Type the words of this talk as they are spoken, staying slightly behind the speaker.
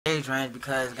age range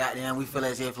because goddamn we feel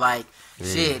as if like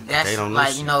shit that's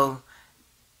like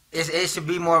it should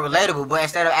be more relatable. But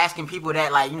instead of asking people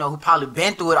that like who probably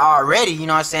been through it already, you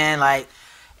know what I'm saying, like.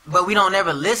 But we don't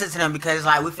never listen to them because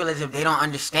like we feel as if they don't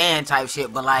understand type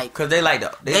shit. But like, cause they like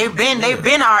they've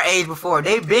been our age before.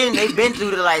 They've been through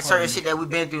the like certain shit that we've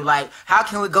been through. Like, how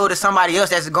can we go to somebody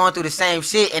else that's going through the same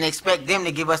shit and expect them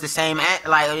to give us the same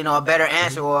a better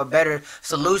answer or a better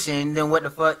solution than what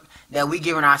the fuck that we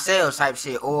giving ourselves type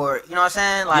shit, or you know what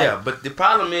I'm saying? Like, yeah, but the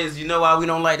problem is, you know why we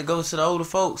don't like to go to the older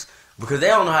folks? Because they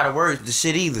don't know how to word the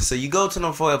shit either. So you go to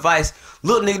them for advice.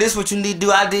 Look, nigga, this what you need to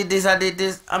do. I did this.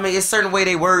 I mean, it's certain way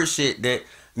they word shit that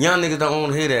young niggas don't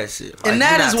want to hear that shit. Like, and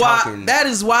that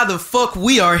is why the fuck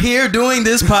we are here doing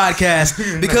this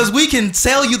podcast. Because we can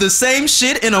tell you the same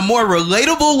shit in a more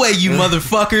relatable way, you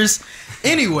motherfuckers.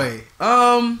 Anyway,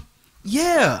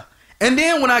 yeah. And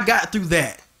then when I got through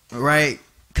that, right?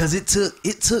 Because it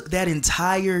took that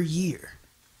entire year,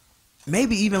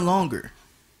 maybe even longer.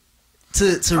 To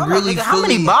really nigga, how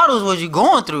many bottles was you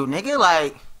going through, nigga?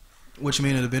 Like, what you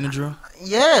mean in the Benadryl?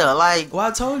 Yeah, like. Well,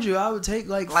 I told you I would take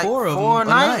like four of them a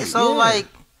night. So like,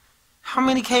 how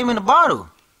many came in the bottle?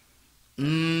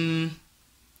 Well,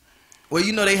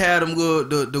 they had them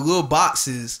the little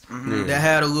boxes that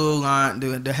had a little line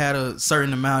that had a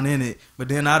certain amount in it. But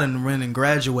then I done went and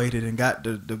graduated and got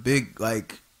the big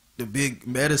the big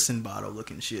medicine bottle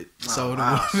looking shit.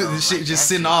 The shit just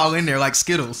sitting all in there like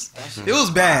Skittles. It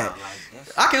was bad.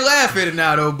 I can laugh at it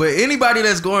now though, but anybody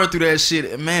that's going through that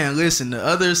shit, man, listen, the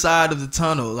other side of the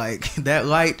tunnel, like that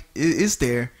light is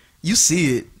there. You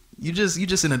see it. You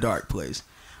just in a dark place.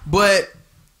 But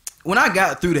when I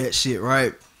got through that shit,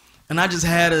 right? And I just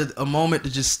had a moment to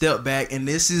just step back, and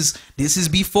this is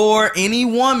before any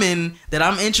woman that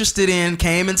I'm interested in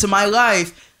came into my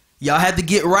life. Y'all had to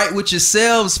get right with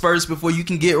yourselves first before you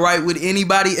can get right with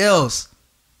anybody else.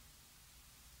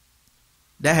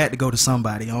 That had to go to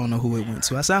somebody. I don't know who it went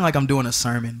to. I sound like I'm doing a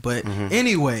sermon, but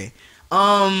anyway,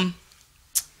 I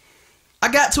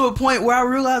got to a point where I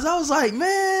realized I was like,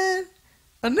 man,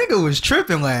 a nigga was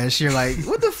tripping last year. Like,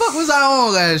 what the fuck was I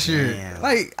on last year? Damn.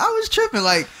 Like, I was tripping.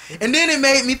 Like, and then it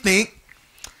made me think,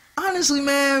 honestly,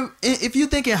 man, if you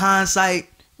think in hindsight,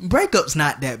 breakups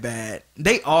not that bad.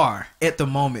 They are at the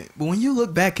moment, but when you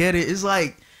look back at it, it's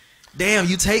like, damn,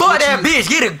 you take that bitch,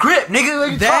 get a grip, nigga.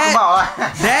 What you talking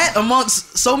about? That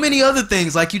amongst so many other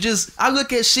things, like I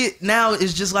look at shit now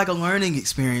as just like a learning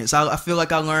experience. I feel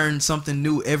like I learn something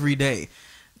new every day.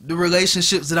 The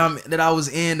relationships that I was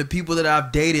in, the people that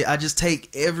I've dated, I just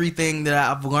take everything that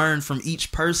I've learned from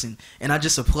each person and I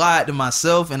just apply it to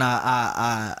myself, and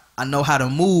I know how to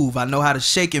move, I know how to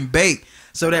shake and bake,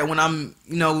 so that when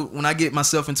when I get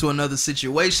myself into another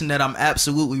situation, that I'm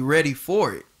absolutely ready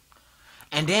for it.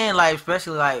 And then, like,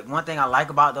 especially, like, one thing I like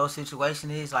about those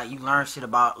situations is, like, you learn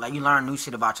new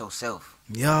shit about yourself.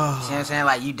 Yeah. You see what I'm saying?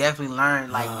 Like, you definitely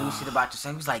learn, like, new shit about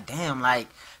yourself. It's like, damn, like,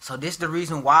 so this the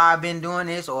reason why I've been doing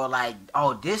this? Or, like,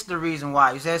 oh, this the reason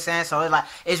why. You see what I'm saying? So, it's, like,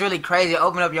 it's really crazy.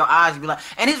 Open up your eyes and be like,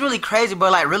 and it's really crazy,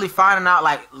 but, like, really finding out,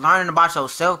 like, learning about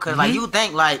yourself. Because, like, you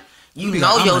think, like, you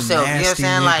know yourself. You know what I'm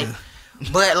saying? Like,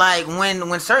 but like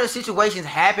when certain situations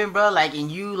happen, bro, like,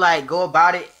 and you like go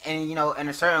about it and in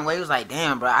a certain way, it was like,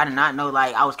 damn, bro, I did not know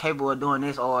like I was capable of doing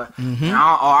this, or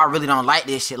I really don't like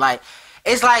this shit. Like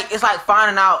it's like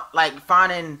finding out, like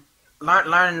learning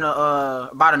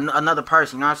about another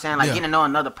person. You know what I'm saying? Like getting to know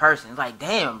another person. It's like,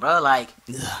 damn, bro, like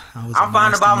I'm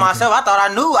finding about myself. I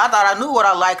thought I knew what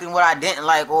I liked and what I didn't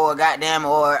like, or goddamn,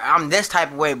 or I'm this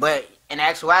type of way. But in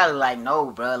actuality, like,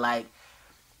 no, bro, like.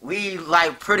 We,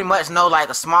 like, pretty much know, like,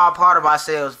 a small part of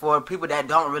ourselves for people that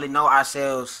don't really know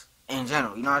ourselves in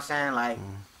general. You know what I'm saying? Like,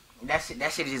 that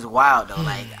shit is just wild, though.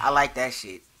 Like, I like that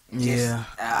shit. Just,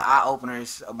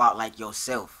 eye-openers about, like,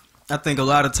 yourself. I think a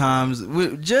lot of times,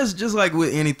 just like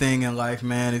with anything in life,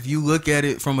 man, if you look at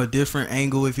it from a different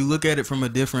angle, if you look at it from a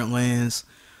different lens,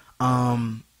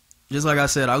 just like I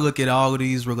said, I look at all of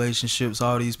these relationships,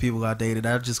 all these people I dated,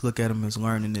 I just look at them as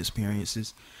learning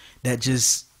experiences that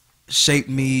just shaped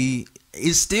me,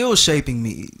 is still shaping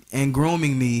me and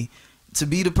grooming me to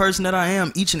be the person that I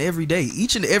am each and every day.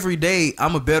 Each and every day,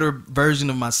 I'm a better version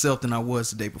of myself than I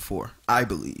was the day before, I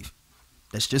believe.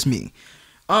 That's just me.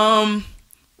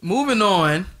 Moving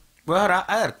on. Well,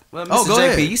 Mr. go JP,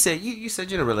 ahead. you said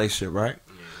you're in a relationship, right?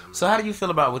 Yeah, so how do you feel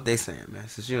about what they saying, man,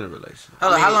 since you're in a relationship?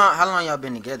 How long y'all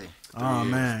been together? 3 years,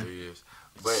 man. 3 years.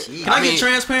 But can I get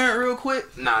transparent real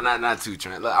quick? Nah, not too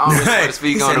transparent. I don't really want to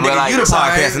speak on it, but like, you the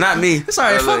podcast, not me. It's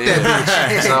alright. Fuck that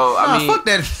bitch. So I mean, fuck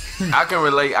that. I can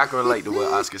relate to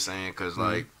what Oscar's saying, because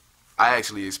like I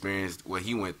actually experienced what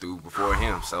he went through before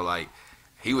him. So like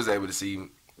he was able to see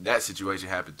that situation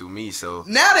happened through me. So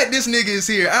now that this nigga is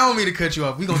here, I don't mean to cut you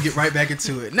off. We gonna get right back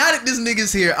into it. Now that this nigga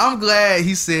is here, I'm glad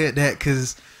he said that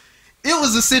because it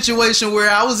was a situation where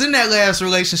I was in that last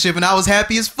relationship and I was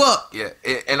happy as fuck. Yeah,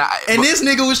 and this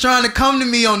nigga was trying to come to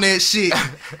me on that shit,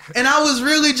 and I was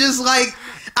really just like,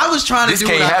 I was trying to do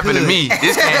what I could. This can't happen to me.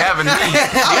 This can't happen to me.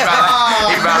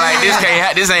 He about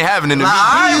like this ain't happening to me.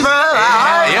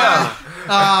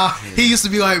 Yeah. He used to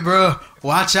be like, bro,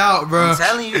 watch out, bro. I'm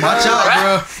telling you, watch out,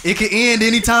 bro. It could end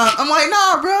anytime. I'm like,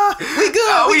 nah, bro. We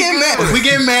good. We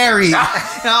get married.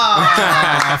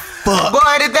 Fuck.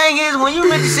 Boy, the thing is, when you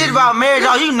mention shit about marriage,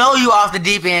 you know you off the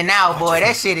deep end now, boy.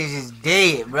 That shit is just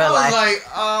dead, bro. I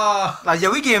was like, yeah,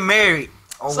 we getting married.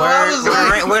 So I was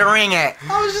like, where the ring at?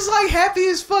 I was just like happy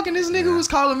as fucking. This nigga was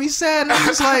calling me sad, and I'm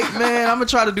just like, man, I'm gonna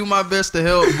try to do my best to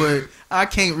help, but I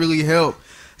can't really help.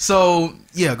 So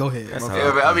yeah, go ahead.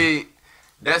 Yeah, I mean,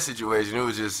 that situation, it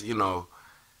was just,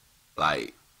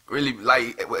 like really,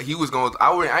 like he was going.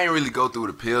 I didn't really go through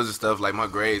the pills and stuff. Like my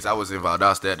grades, I was in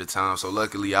Valdosta at the time, so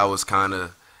luckily I was kind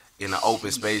of in an open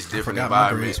space, different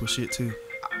environment. My grades was shit too.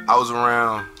 I was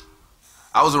around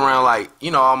like,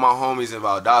 all my homies in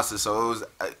Valdosta, so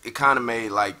it kind of made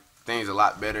like things a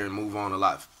lot better and move on a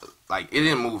lot. Like it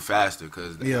didn't move faster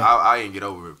because I didn't get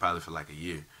over it probably for like a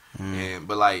year.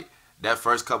 But like that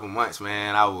first couple months,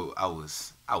 man, I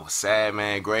was sad,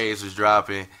 man. Grades was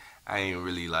dropping. I ain't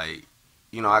really like,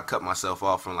 I cut myself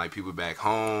off from like people back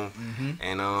home,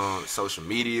 and social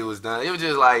media was done. It was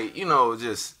just like,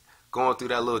 just going through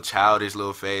that little childish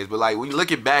little phase. But like when you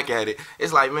looking back at it,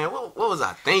 it's like, man, what was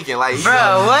I thinking? Like, bro,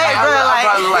 I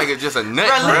probably look like just a nut,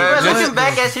 bro. Looking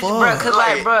back at shit, bro, cause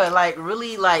like, bro, like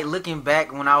really, like looking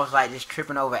back when I was like just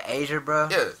tripping over Asia, bro.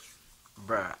 Yeah.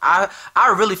 Bro, I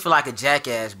really feel like a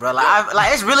jackass, bro. Like,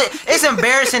 it's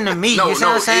embarrassing to me. You know what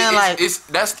I'm saying?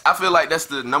 I feel like that's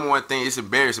the number one thing. It's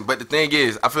embarrassing, but the thing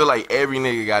is, I feel like every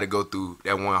nigga got to go through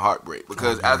that one heartbreak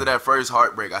because after that first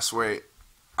heartbreak, I swear,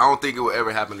 I don't think it will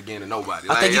ever happen again to nobody.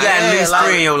 I think you got at least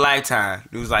 3 in your lifetime.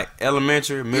 It was like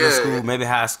elementary, middle school, maybe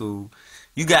high school.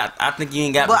 I think you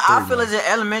ain't got. But the 3, I feel as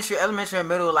if elementary and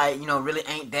middle, like, really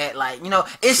ain't that, like,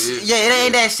 it's it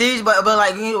ain't that serious. But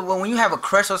like, when you have a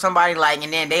crush on somebody, like,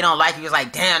 and then they don't like you, it's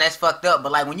like, damn, that's fucked up.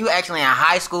 But like when you actually in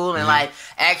high school and like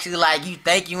actually like you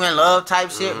think you in love type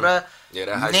shit, bro. Yeah,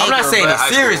 that high school. I'm not saying it's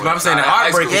serious, but I'm saying the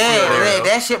heartbreak. Yeah,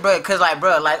 that shit, bro. Cause like,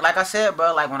 bro, like I said,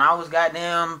 bro, like when I was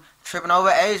goddamn tripping over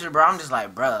Asia, bro, I'm just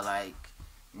like, bro, like.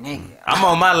 Nigga, I'm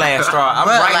on my last straw. I'm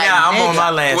on my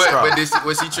last straw. But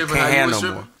was he tripping? How you was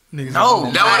tripping? No,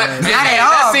 not at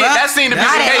all, that seemed to be the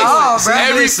case.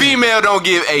 Every female don't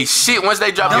give a shit. Once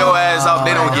they drop your ass off,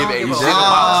 they don't give a shit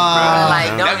about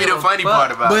you, bro. That be the funny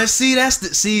part about it. But see, that'd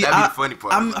be the funny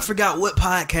part. I forgot what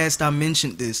podcast I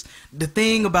mentioned this. The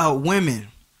thing about women,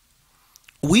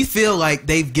 we feel like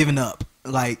they've given up,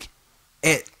 like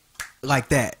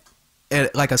that,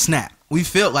 at like a snap. We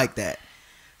felt like that.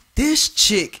 This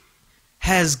chick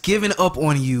has given up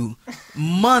on you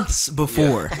months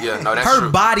before. Yeah, no, that's her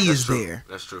true. body That's is true. there.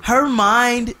 That's true. Her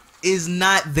mind is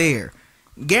not there.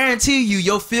 Guarantee you,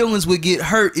 your feelings would get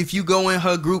hurt if you go in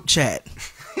her group chat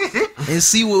and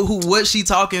see what she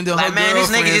talking to her girlfriends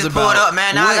this nigga just about. Pulled up,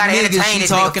 man. Now I gotta entertain she this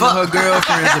talking nigga. to her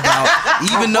girlfriends about.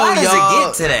 Even though Why does y'all it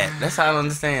get to that? That's how I don't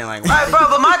understand. Like, right, bro,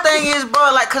 but my thing is,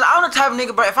 bro, like, cause I'm the type of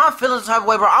nigga, bro. If I'm feeling some type of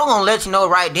way, bro, I'm gonna let you know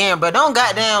right then, bro. Don't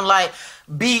goddamn like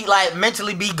be like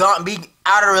mentally be gone, be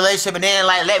out of the relationship, and then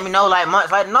like let me know like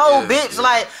months. Like, no, bitch,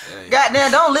 like,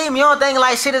 goddamn, don't leave me on thinking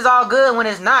like shit is all good when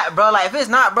it's not, bro. Like, if it's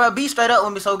not, bro, be straight up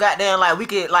with me, so goddamn, like we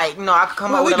could like I could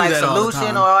come up with like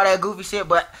solution or all that goofy shit,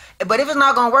 but if it's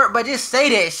not gonna work, but just say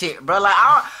that shit, bro. Like,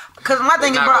 cause my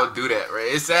thing is, bro, not gonna do that,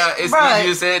 right? It's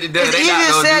easier said than done. It's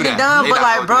easier said than done, but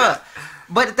like, bro.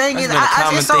 But the thing is,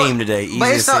 it's so theme today.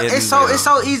 But it's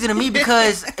so easy to me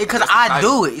because I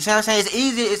do it. You see what I'm saying? It's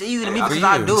easy to me because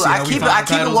I do it. I keep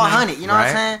it 100. You know what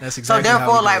I'm saying? That's exactly so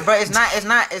therefore, how we like, do bro,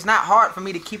 it's not hard for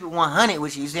me to keep it 100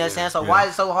 with you. You see what I'm saying? So why is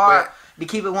it so hard to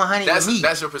keep it 100 with me?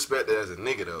 That's your perspective as a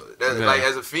nigga though. Like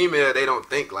as a female, they don't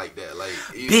think like that. Like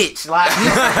bitch, like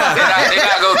they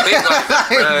not gonna think like that.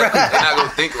 Bro. They not gonna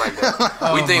think like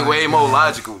that. We think way more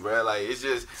logical, bro. Like it's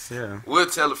just we'll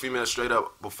tell a female straight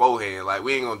up beforehand. Like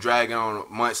we ain't gonna drag it on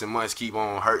months and months, keep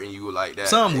on hurting you like that.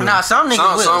 Some will. Nah, some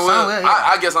niggas will. Some will.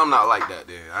 I guess I'm not like that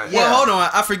then. Well, hold on.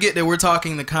 I forget that we're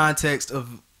talking in the context of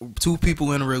two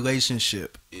people in a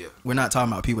relationship. Yeah. We're not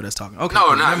talking about people that's talking. Okay. No,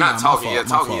 cool. not talking. My Yeah,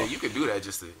 fault. talking. Yeah, you could do that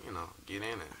just to, get in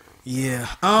it. Yeah.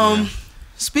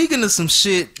 Speaking of some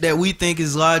shit that we think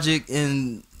is logic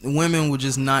and women will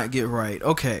just not get right.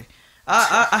 Okay.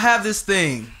 I have this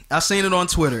thing. I seen it on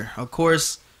Twitter. Of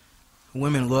course,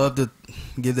 Women love to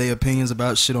give their opinions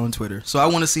about shit on Twitter. So I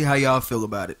want to see how y'all feel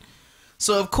about it.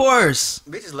 So, of course...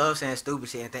 Bitches love saying stupid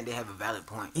shit and think they have a valid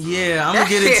point. Yeah, I'm going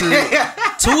to get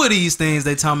into 2 of these things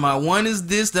they talking about. One is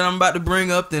this that I'm about to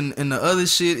bring up, and the other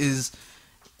shit is...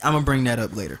 I'm going to bring that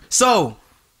up later. So,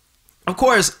 of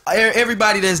course,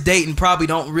 everybody that's dating probably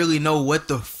don't really know what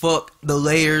the fuck the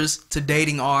layers to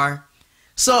dating are.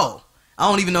 So, I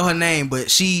don't even know her name,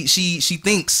 but she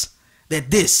thinks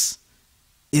that this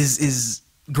is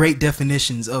great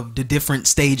definitions of the different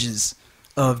stages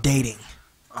of dating.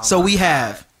 Oh, so we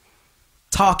have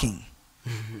talking.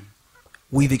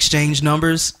 We've exchanged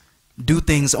numbers, do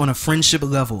things on a friendship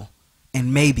level,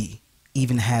 and maybe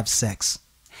even have sex.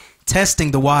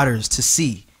 Testing the waters to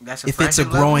see if it's a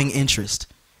growing interest.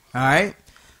 All right?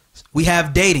 We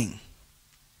have dating.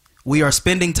 We are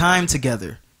spending time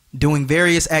together, doing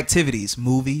various activities,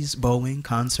 movies, bowling,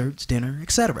 concerts, dinner,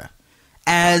 etc.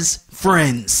 as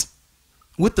friends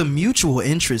with a mutual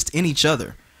interest in each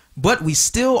other. But we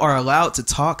still are allowed to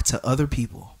talk to other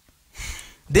people.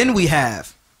 Then we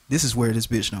have, this is where this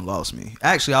bitch done lost me.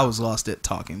 Actually, I was lost at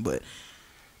talking, but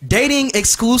dating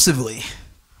exclusively.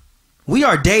 We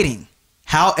are dating.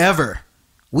 However,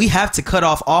 we have to cut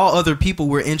off all other people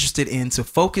we're interested in to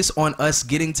focus on us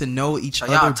getting to know each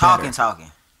other better.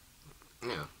 Talking.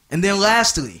 Yeah. And then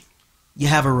lastly, you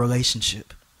have a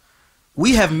relationship.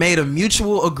 We have made a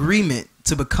mutual agreement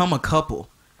to become a couple.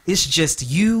 It's just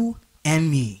you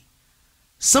and me.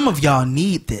 Some of y'all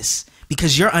need this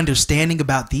because your understanding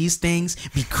about these things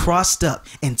be crossed up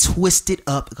and twisted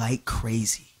up like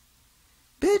crazy.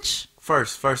 Bitch.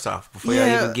 First off, before y'all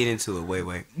even get into it,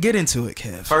 wait. Get into it,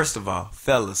 Kev. First of all,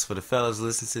 fellas, for the fellas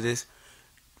listen to this,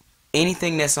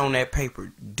 anything that's on that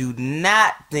paper, do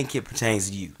not think it pertains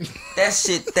to you. That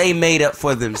shit they made up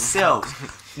for themselves.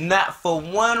 Not for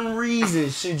one reason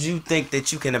should you think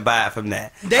that you can abide from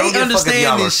that. They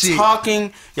understand this shit. Y'all are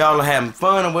talking, y'all are having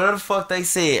fun, or whatever the fuck they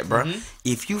said, bro. Mm-hmm.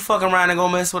 If you fucking around and go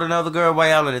mess with another girl while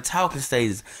y'all in the talking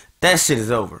stages, that shit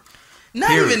is over.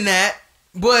 Not even that,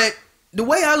 but the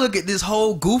way I look at this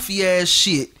whole goofy ass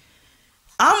shit,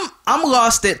 I'm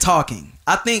lost at talking.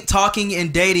 I think talking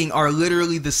and dating are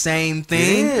literally the same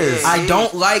thing. I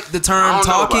don't like the term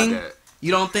talking.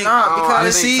 You don't think? I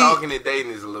think talking and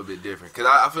dating is a little bit different. Because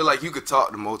I feel like you could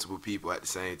talk to multiple people at the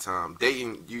same time.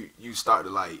 Dating, you start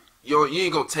to like, you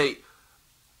ain't going to take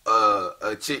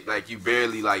a chick like you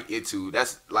barely like into.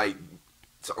 That's like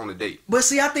on a date. But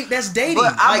see, I think that's dating.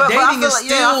 Dating is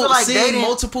still seeing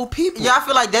multiple people. Yeah, I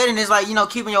feel like dating is like,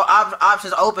 keeping your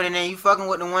options open and then you fucking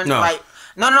with the one like...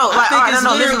 No. I think it's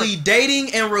literally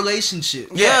dating and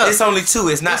relationship. Yeah, it's only 2.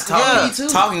 It's not talking.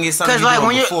 Talking is something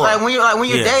you do before. When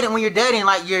you're dating,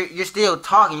 like you're still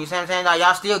talking. You see what I'm saying? Like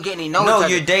y'all still getting to know each other. No,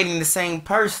 you're dating the same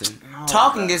person.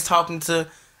 Talking is talking to.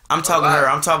 I'm talking to her.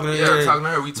 I'm talking to her. Talking to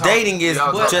her. We talking. Dating is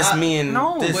just me and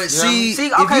this. But see,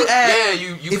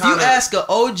 if you ask an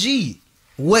OG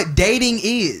what dating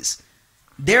is,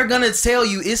 they're gonna tell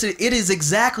you it is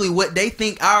exactly what they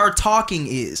think our talking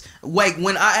is. Like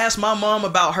when I asked my mom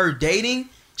about her dating,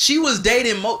 she was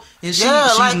dating and she's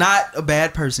not a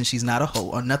bad person. She's not a hoe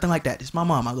or nothing like that. It's my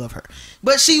mom. I love her,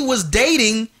 but she was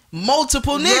dating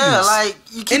multiple niggas. Yeah, like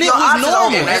and it was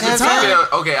normal at the time.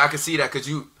 Okay, I can see that because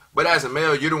you. But as a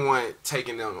male, you're the one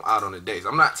taking them out on the dates.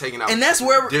 I'm not taking out and that's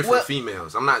where different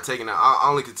females. I'm not taking out. I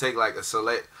only can take like a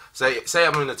select. Say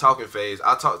I'm in the talking phase.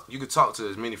 You can talk to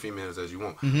as many females as you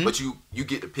want, but you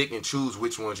get to pick and choose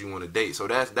which ones you want to date. So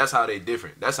that's how they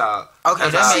different. That's how. Okay,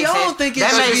 that makes sense. I don't think it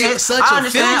should be such a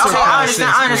filter.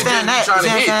 I understand that. Trying to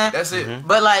hit. That's it.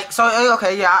 But like, so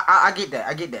okay, yeah, I get that.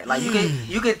 I get that. Like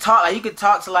you could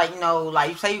talk to like like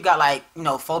you say you got like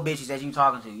 4 bitches that you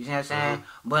talking to. You see what I'm saying?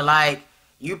 But like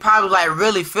you probably like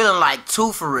really feeling like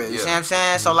 2 for real. You see what I'm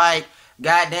saying? So like.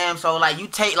 Goddamn, so like you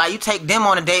take them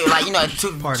on a date like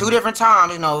two different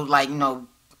times,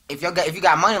 if you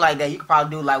got money like that, you could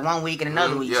probably do like 1 week and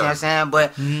another week, you know what I'm saying?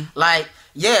 But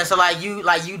so like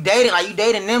you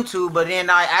dating them 2, but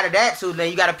then out of that 2, then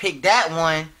you gotta pick that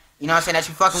one, you know what I'm saying, that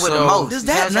you fucking with the most. Does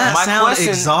that not sound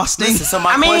exhausting? Listen, so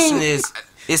my question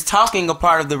is talking a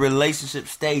part of the relationship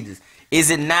stages? Is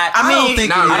it not? I don't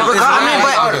think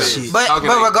it is. But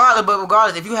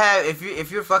regardless,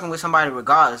 if you're fucking with somebody,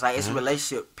 regardless, like it's a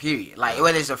relationship. Period. Like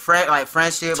whether it's a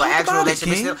friendship, like actual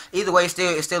relationship, either way,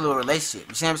 it's still a relationship.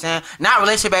 You see what I'm saying? Not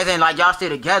relationship as in like y'all still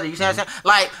together. You see what I'm saying?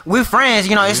 Like we're friends.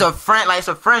 It's a friend. Like it's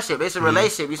a friendship. It's a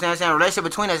relationship. You see what I'm saying? Relationship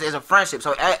between us is a friendship.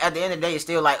 So at the end of the day, it's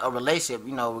still like a relationship.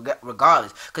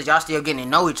 Regardless, because y'all still getting to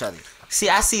know each other. See,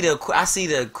 I see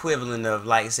the equivalent of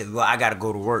like I said. Well, I gotta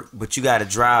go to work, but you gotta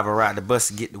drive or ride the bus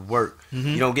to get to work.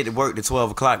 You don't get to work till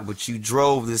 12 o'clock, but you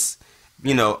drove this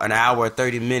you know, an hour or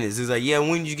 30 minutes. It's like, yeah,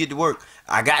 when did you get to work?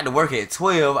 I got to work at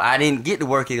 12. I didn't get to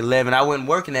work at 11. I wasn't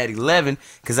working at 11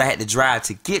 because I had to drive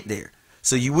to get there.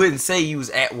 So you wouldn't say you was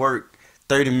at work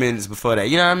 30 minutes before that.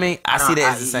 You know what I mean? I see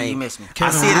that as the same. You miss me.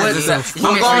 I see it as the same.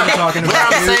 I'm talking What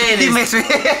about. I'm saying is, You miss me.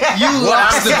 You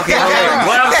lost the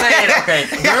what I'm saying,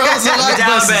 okay. Girls are like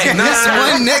Down this. back. This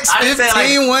one, next I just say,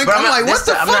 15 one. but I'm like, what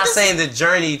the fuck? I'm not is saying the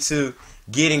journey to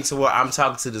getting to where I'm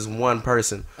talking to this one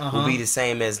person will be the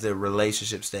same as the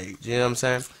relationship stage. You know what I'm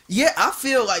saying? Yeah, I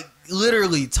feel like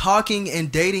literally talking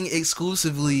and dating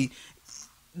exclusively,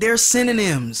 they're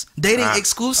synonyms. Dating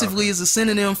exclusively is a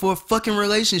synonym for a fucking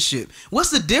relationship.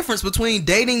 What's the difference between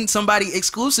dating somebody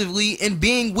exclusively and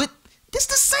being with? This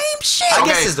the same shit. I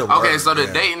guess it's the word. Okay, so the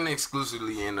dating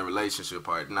exclusively and the relationship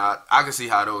part. Now, I can see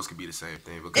how those could be the same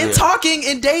thing. Because And talking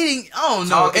and dating, I don't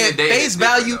know, Talking at and dating face is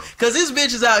different, value, though. because this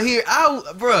bitch is out here.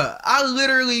 I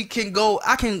literally can go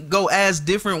ask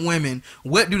different women,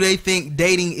 what do they think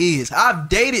dating is? I've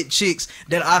dated chicks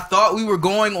that I thought we were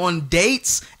going on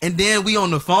dates, and then we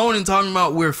on the phone and talking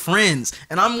about we're friends,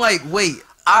 and I'm like, wait,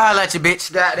 I'll let you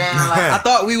bitch. Goddamn. Like, I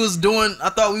thought we was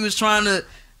trying to,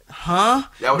 huh?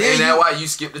 That's why you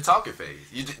skipped the talking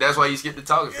phase. That's why you skipped the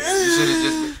talking phase. You should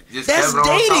have just That's kept it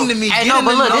on dating talking. to me. Hey, Getting no,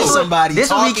 but to look, know somebody. this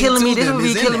would be talking killing me. to This them would be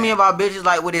is in killing me that. about bitches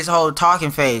like with this whole talking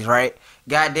phase, right?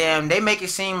 Goddamn, they make it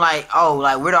seem like, oh,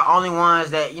 like we're the only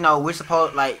ones that, you know, we're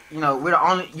supposed, like, you know,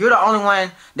 you're the only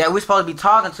one that we're supposed to be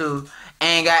talking to,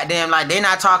 and goddamn, like they're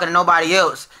not talking to nobody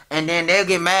else, and then they'll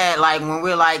get mad like when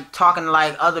we're like talking to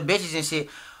like other bitches and shit.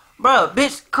 Bro,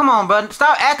 bitch, come on, bro.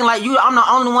 Stop acting like I'm the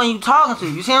only one you talking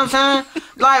to. You see what I'm saying?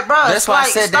 Like, bro, That's why I like,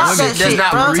 said stop that shit does shit,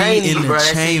 not bro. pertain to In you, the bro. That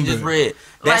shit you chamber. just read.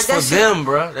 That's Like, for that shit- them,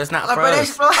 bro. That's not Like, for bro,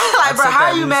 us. like, bro, said how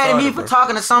that you when mad we at me started, for bro.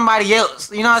 talking to somebody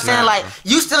else? You know what I'm saying? Nah, Like, bro.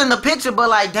 you still in the picture, but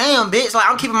like, damn, bitch, like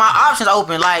I'm keeping my options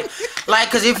open. Like,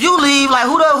 cause if you leave, like,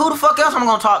 who the fuck else I'm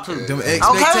gonna talk to? Them Okay,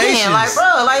 expectations. then, like,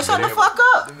 bro, like, shut the fuck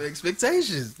up. Them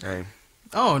expectations. Hey.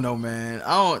 I don't know, man.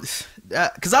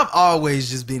 Because I've always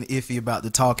just been iffy about the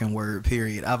talking word,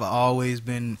 period. I've always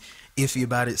been iffy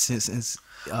about it since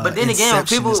But then again, when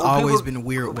inception. people, It's always people, been a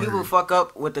weird when word. people fuck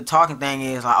up with the talking thing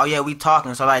is like, oh yeah, we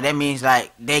talking. So like that means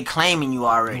like they claiming you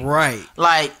already. Right.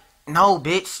 Like, no,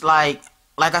 bitch. Like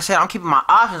I said, I'm keeping my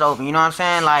options open. You know what I'm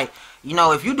saying? Like, you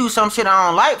know, if you do some shit I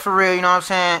don't like for real, you know what I'm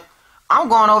saying? I'm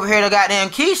going over here to goddamn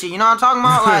Keisha. You know what I'm talking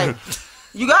about? Like,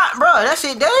 you got, bro, that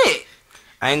shit dead.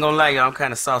 I ain't gonna lie, y'all. I'm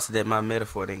kind of saucy that my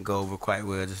metaphor didn't go over quite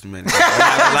well just a minute. I'm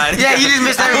not gonna lie to you. Yeah, you just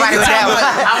missed everybody with that one.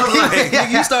 I was like,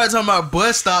 Nigga, you started talking about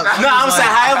bus stops. no, I'm saying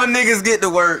however niggas get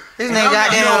to work. This nigga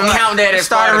goddamn don't count that as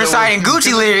started part of the reciting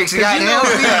Gucci lyrics. You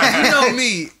Goddamn. know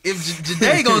me. If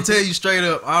Jide gonna tell you straight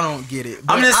up, I don't get it.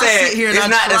 But I'm just I saying sit here and it's I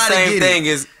not the try to same get thing it.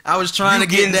 as I was trying to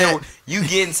get that. You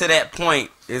getting to that point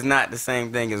is not the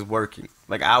same thing as working.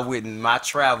 Like my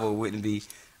travel wouldn't be.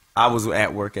 I was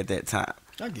at work at that time.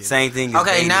 I get it. Same thing. As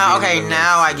Okay, dating now being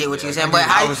I get what you're saying. But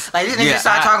how, was- like this nigga yeah,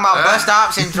 start talking about bus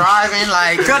stops and driving,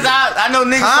 like. Because I know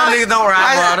niggas, some niggas don't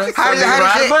ride water. How Some does niggas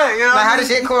ride shit, butt, you know like, how what I does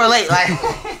shit correlate?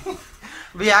 Like,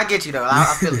 but yeah, I get you though.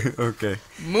 I feel it. mean? Okay.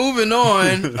 Moving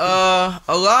on.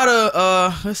 A lot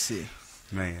of let's see.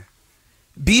 Man.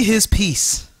 Be his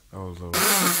peace. Oh, Lord.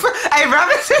 Hey, bro.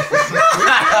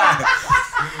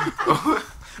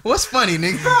 What's funny,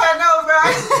 nigga? I know,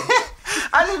 bro.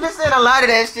 I just been saying a lot of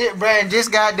that shit, bro, and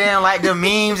just goddamn like the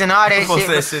memes and all that Supposed shit.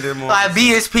 to say shit in more. Like be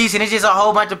his piece, and it's just a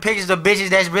whole bunch of pictures of bitches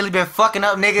that's really been fucking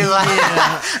up niggas. Like,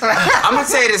 I'm gonna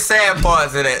tell you the sad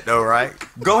parts of that though, right?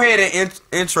 Go ahead and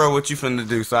intro what you finna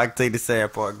do, so I can take the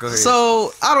sad part. Go ahead.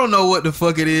 So I don't know what the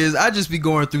fuck it is. I just be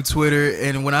going through Twitter,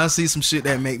 and when I see some shit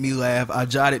that make me laugh, I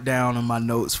jot it down on my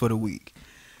notes for the week.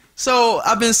 So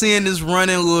I've been seeing this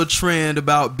running little trend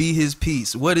about be his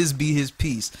peace. What is be his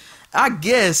peace? I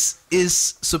guess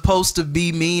it's supposed to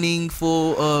be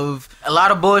meaningful of a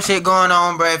lot of bullshit going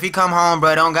on, bro. If he come home,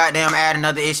 bro, don't goddamn add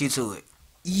another issue to it.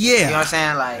 yeah. You know what I'm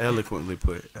saying? Like, eloquently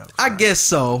put. I guess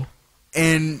so.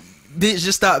 And bitch,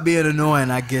 just stop being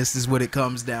annoying, I guess, is what it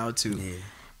comes down to. Yeah.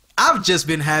 I've just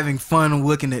been having fun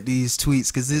looking at these tweets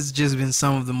because it's just been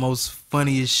some of the most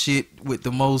funniest shit with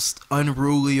the most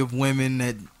unruly of women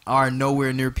that are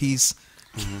nowhere near peace.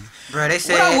 bro, they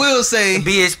said What I will say,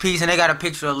 be his piece, and they got a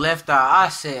picture of left eye. I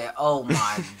said, oh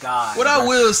my god. what I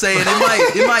will say, and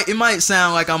it might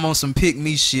sound like I'm on some pick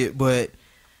me shit, but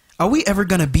are we ever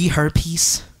gonna be her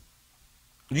piece?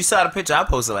 You saw the picture I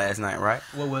posted last night, right?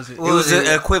 What was it? It was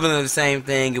the equivalent of the same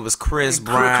thing. It was Chris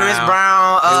Brown. Chris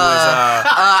Brown,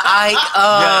 Ike,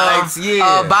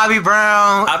 Bobby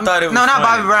Brown. I thought it was not funny.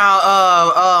 Bobby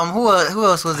Brown. Who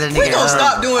else was that nigga? We gonna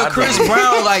stop doing Chris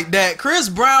Brown like that. Chris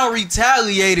Brown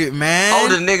retaliated, man. Oh,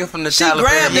 the nigga from the She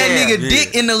grabbed that nigga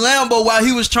dick in the Lambo while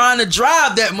he was trying to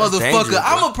drive that motherfucker.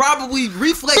 I'ma probably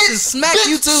reflex and smack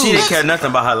you too. She didn't care nothing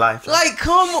about her life. Like,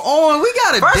 come on, we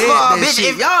gotta First dead of all, that bitch,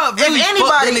 shit. if, Y'all really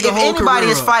if anybody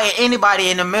is fighting anybody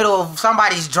in the middle of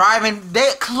somebody's driving,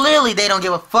 they don't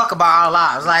give a fuck about our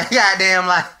lives. Like, goddamn,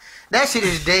 like that shit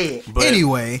is dead.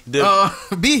 Anyway,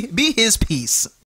 be his piece.